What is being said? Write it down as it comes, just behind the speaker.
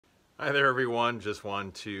Hi there, everyone. Just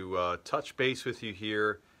wanted to touch base with you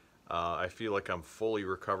here. I feel like I'm fully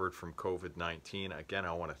recovered from COVID-19. Again,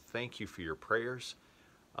 I want to thank you for your prayers.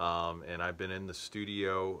 And I've been in the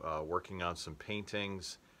studio working on some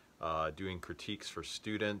paintings, doing critiques for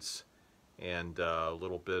students, and a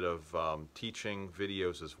little bit of teaching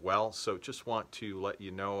videos as well. So just want to let you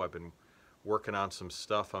know I've been working on some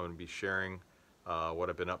stuff. I'm going to be sharing what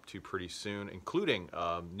I've been up to pretty soon, including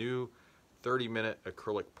new 30-minute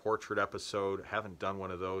acrylic portrait episode. Haven't done one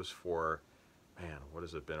of those for, man, what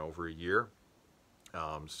has it been, over a year?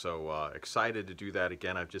 So excited to do that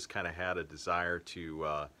again. I've just kind of had a desire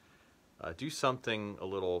to do something a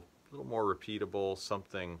little more repeatable,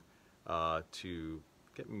 something to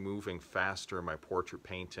get me moving faster in my portrait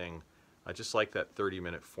painting. I just like that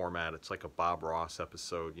 30-minute format. It's like a Bob Ross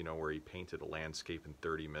episode, you know, where he painted a landscape in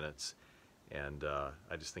 30 minutes. And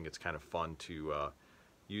I just think it's kind of fun to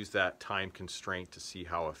use that time constraint to see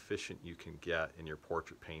how efficient you can get in your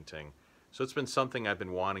portrait painting. So it's been something I've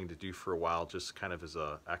been wanting to do for a while, just kind of as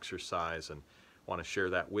an exercise, and want to share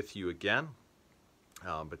that with you again.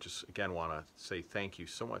 But just again want to say thank you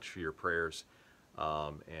so much for your prayers.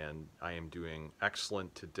 And I am doing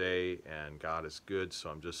excellent today, and God is good. So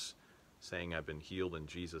I'm just saying I've been healed in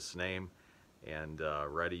Jesus' name, and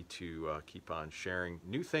ready to keep on sharing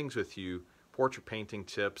new things with you, portrait painting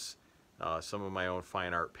tips, some of my own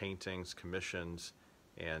fine art paintings, commissions,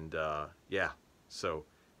 and yeah. So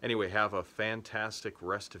anyway, have a fantastic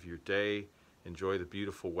rest of your day. Enjoy the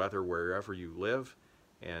beautiful weather wherever you live,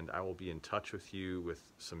 and I will be in touch with you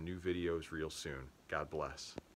with some new videos real soon. God bless.